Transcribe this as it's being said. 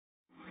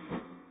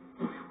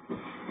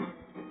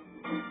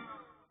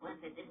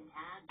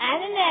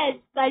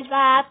it,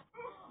 SpongeBob.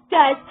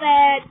 Just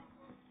it.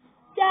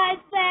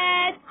 Just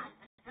it.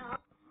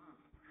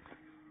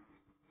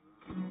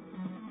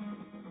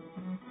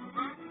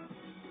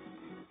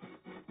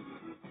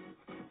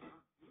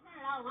 You got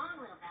it all wrong,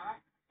 little fella.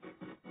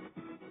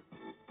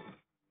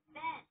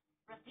 Ben,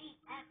 repeat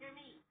after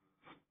me.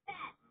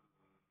 Ben.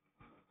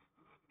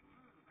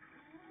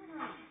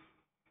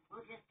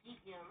 We'll just keep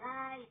you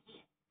right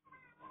here.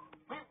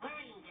 Quit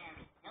worrying,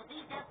 Gary. You'll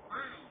be just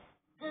fine.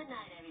 Good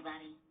night,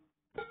 everybody.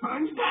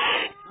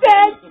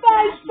 Then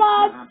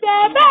SpongeBob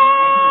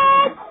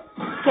SquarePants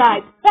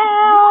tried to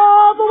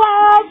tell the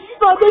world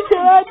from the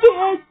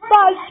champion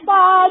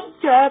SpongeBob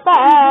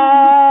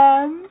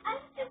SquarePants.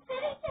 I'm just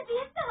sitting to be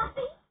a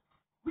selfie.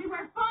 We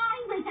were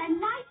fine with a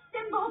nice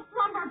simple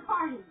slumber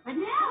party, but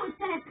now it's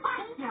gonna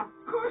cost you. Of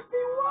course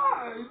he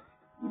was.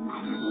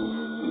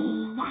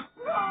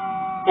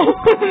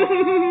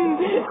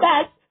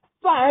 That's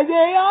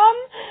Friday on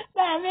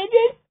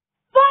Damages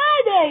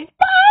Friday.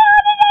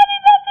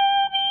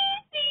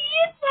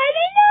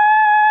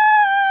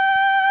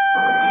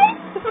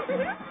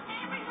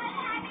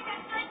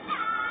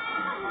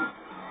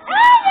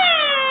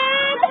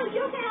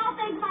 You can all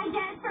thank my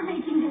dad for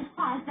making this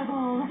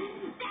possible.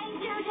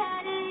 Thank you,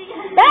 Daddy.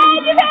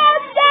 Thank you,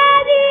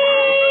 Daddy.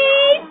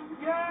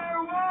 You're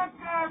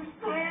welcome,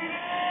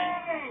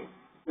 sweetie.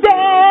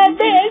 That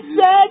is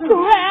the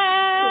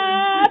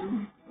crap.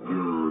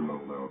 You're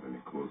not allowed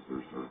any closer,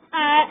 sir. I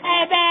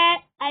bet.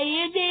 Are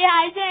you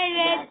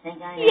dehydrated? I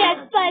think I am. Yes,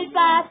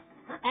 SpongeBob.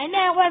 And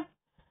that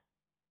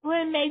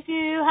would make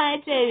you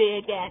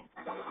hydrated again.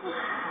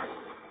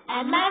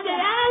 And now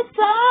that I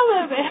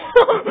saw of it,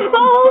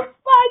 oh,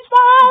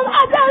 SpongeBob,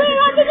 I'm going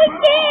under the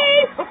sea.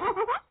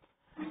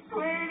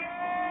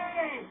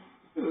 Sweetie.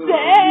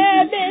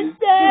 There,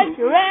 Mr.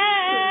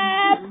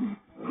 Crab.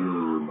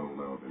 You're not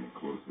allowed any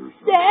closer,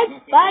 sir. There's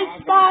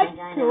SpongeBob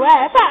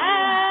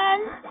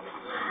SquarePants.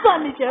 From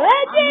the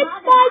Jurassic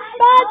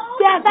SpongeBob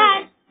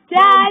SquarePants.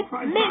 Just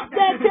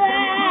Mr.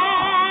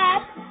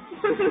 Crab.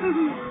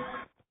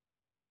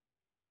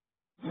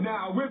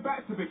 Now we're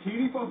back to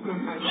Bikini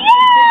Bottom. Yeah!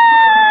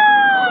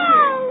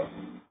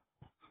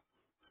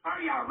 Are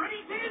you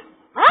ready, kid?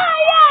 Aye,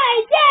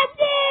 aye,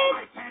 Captain!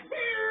 I can't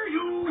hear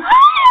you. Aye,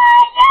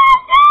 aye,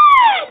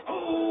 Captain!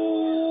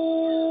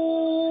 Oh,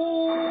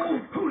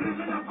 who lives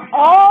in the fight?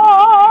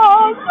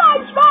 Oh,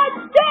 SpongeBob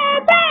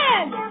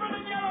SquarePants! Norman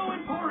and yellow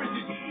and porridge.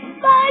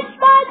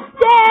 SpongeBob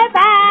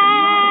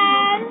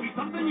SquarePants! See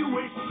something you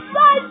wish.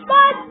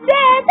 SpongeBob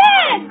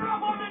SquarePants!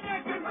 Drop on the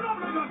deck and put up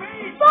to the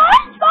beach.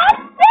 SpongeBob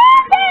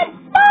SquarePants!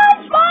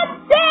 SpongeBob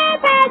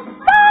SquarePants!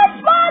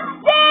 SpongeBob SquarePants! SpongeBob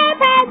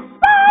SquarePants!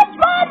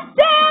 SpongeBob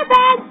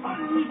SquarePants.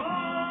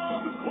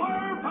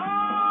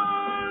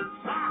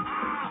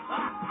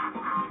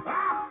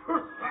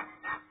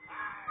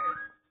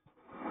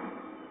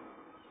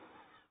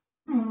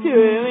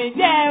 Drew and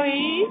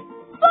Jerry,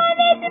 fun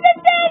into the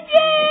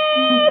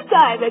fidget!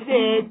 Simon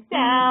did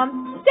down,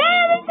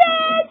 Jerry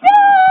said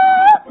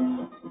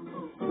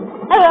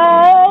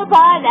oh,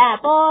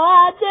 pineapple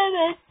under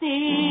the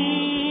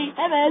sea,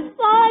 and the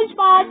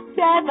SpongeBob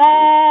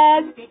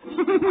SquarePants.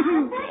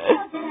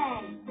 Today.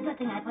 Good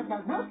thing I put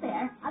those notes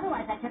there.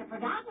 Otherwise, I could have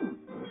forgotten.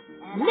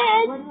 And Let's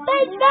I wouldn't want to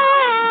do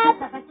SpongeBob!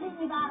 that. The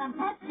Bikini Bottom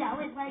Pet Show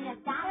is where you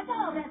gotta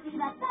go to see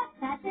the best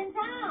pets in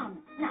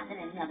town. Not that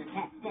any other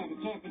pets stand a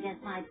chance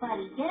against my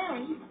buddy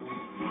Gary.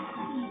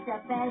 He's the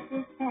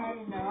bestest pet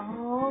in the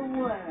whole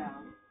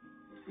world.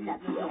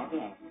 Let me get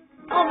here.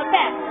 On the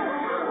back.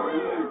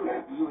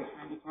 You were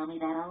trying to tell me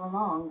that all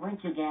along,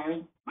 weren't you,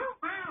 Gary?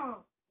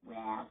 Well,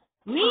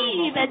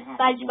 Leave it,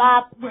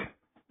 SpongeBob. Well,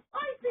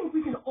 I think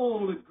we can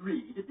all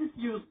agree that this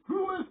year's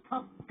Groomers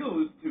Cup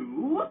goes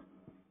to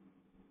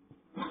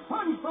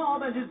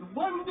SpongeBob and his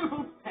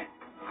wonderful pet.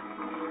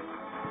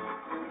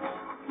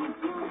 Did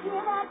you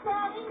hear that,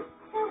 Daddy?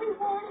 They're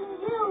rewarding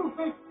you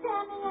for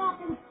standing up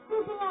and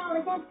speaking out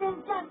against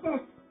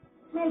injustice.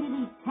 maybe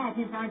these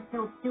pageants aren't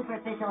so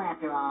superficial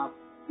after all.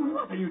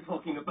 What are you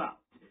talking about?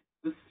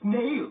 The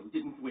snail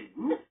didn't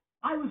win.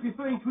 I was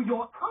referring to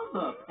your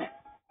other pet.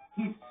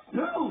 He's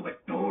so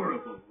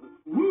adorable.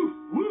 Woof,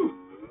 woof.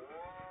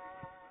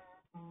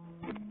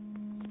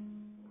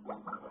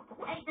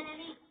 Hey,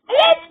 Benny.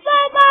 Let's go,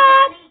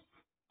 Bob!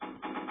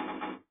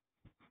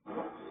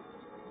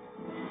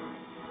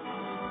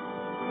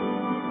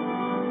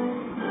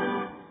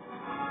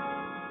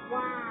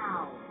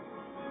 Wow.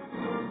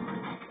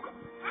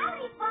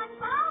 Howdy,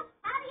 SpongeBob.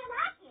 How do you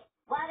like it?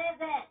 What is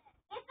it?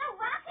 It's a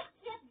rocket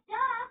ship,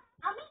 duh.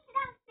 I'll meet you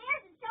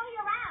downstairs and show you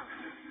around.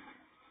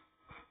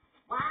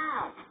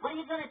 Wow. What are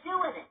you going to do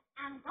with it?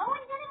 I'm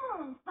going to the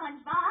moon,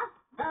 SpongeBob.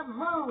 The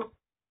moon.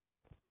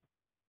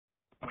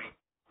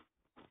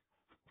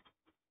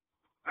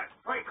 That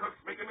fry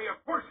cook's making me a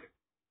fortune.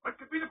 What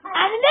could be the problem?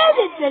 I know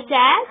this is a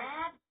cat.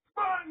 Crab?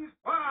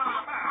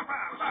 SpongeBob!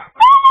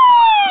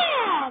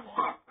 Bam!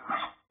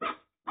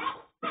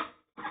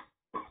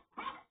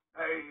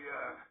 I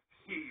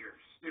see you're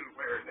still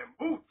wearing them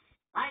boots.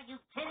 Are you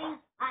kidding?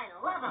 I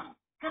love them.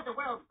 Could the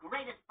world's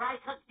greatest fry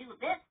cook do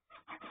this?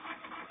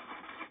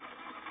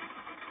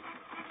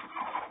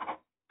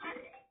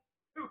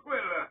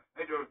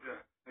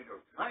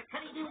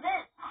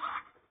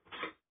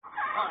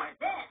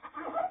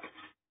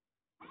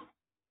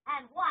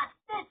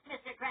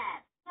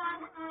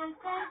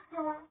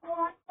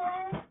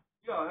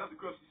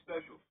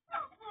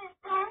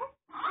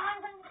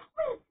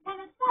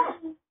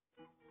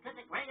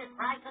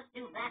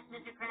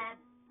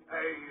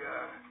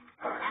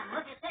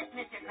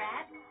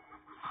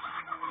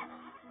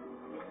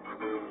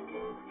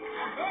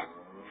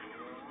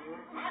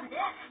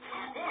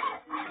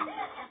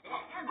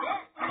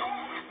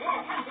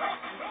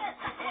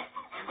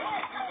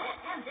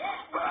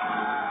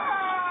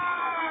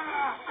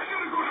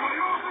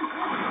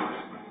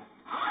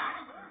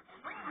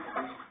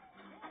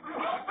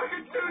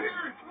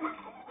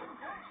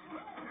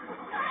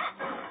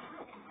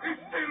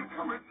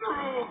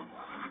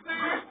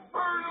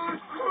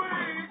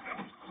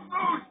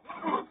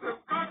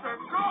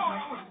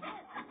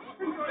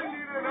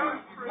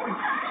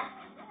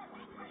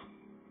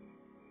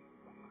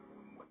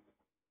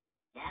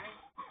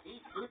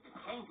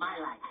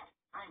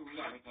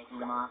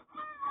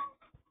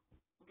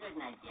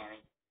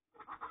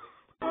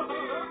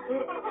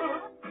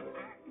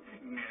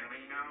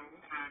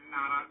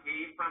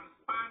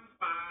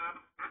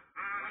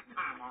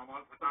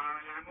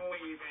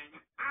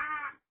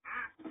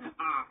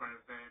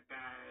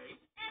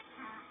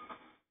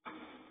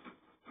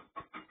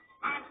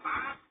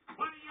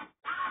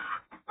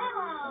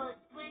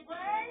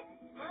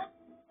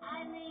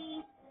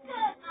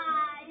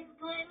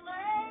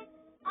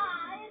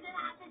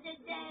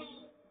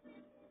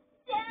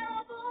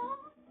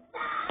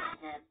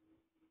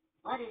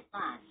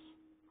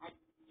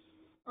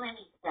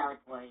 spell it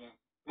for you.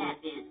 F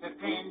is for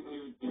friends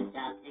who do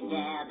stuff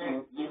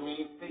together. U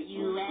is for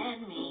you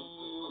and me.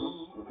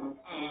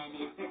 N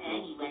is for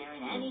anywhere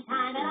and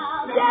anytime at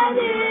all. Down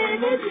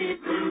in the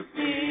deep blue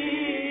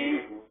sea.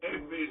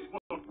 F is for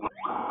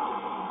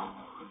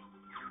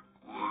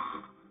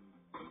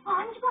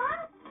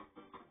SpongeBob?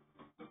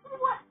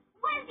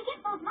 Where did you get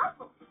those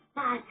muscles?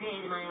 I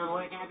created my own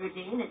workout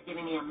routine that's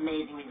giving me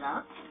amazing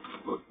results.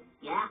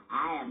 Yeah,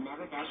 I have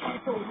never felt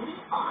that totally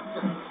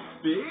awesome.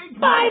 Big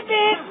 5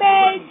 it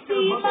makes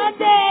me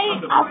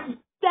Monday.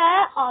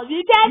 After all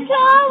you can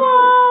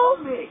trouble.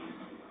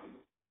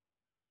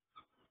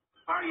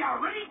 Are you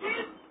ready,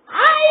 kids?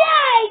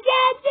 Aye,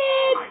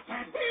 Captain. I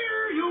can't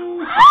hear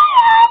you.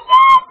 Aye,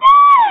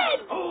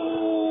 Captain. Oh,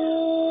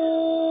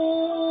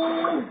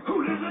 who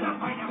lives in a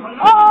pineapple?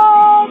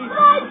 Oh,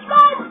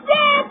 SpongeBob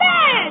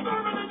SquarePants.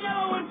 Norman and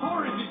Yellow and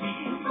Forest is he.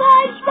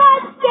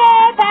 SpongeBob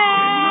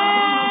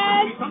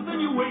SquarePants. Something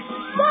you wish.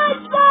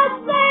 SpongeBob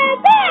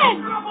SquarePants.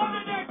 Drop on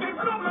the deck and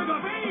float like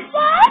a bee.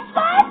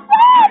 SpongeBob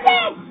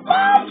SquarePants.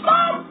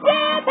 SpongeBob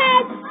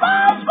SquarePants.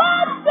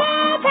 SpongeBob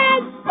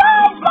SquarePants.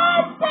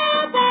 SpongeBob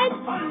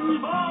SquarePants. SpongeBob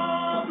SquarePants.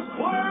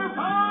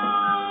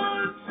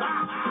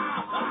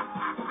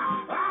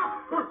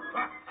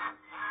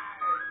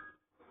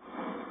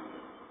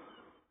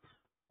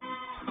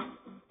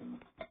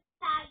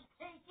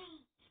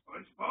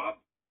 SpongeBob,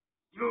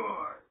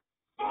 you're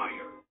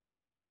fired.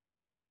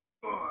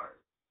 You're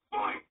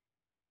fired.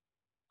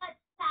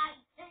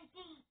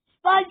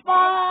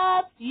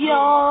 SpongeBob,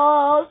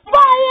 you're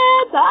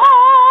fired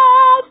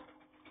up!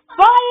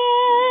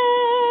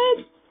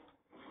 Fired!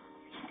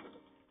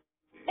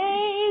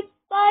 Hey,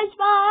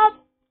 SpongeBob,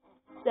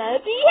 so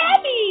be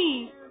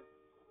happy!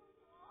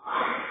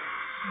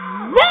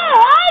 No,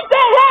 I'm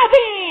so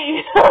happy!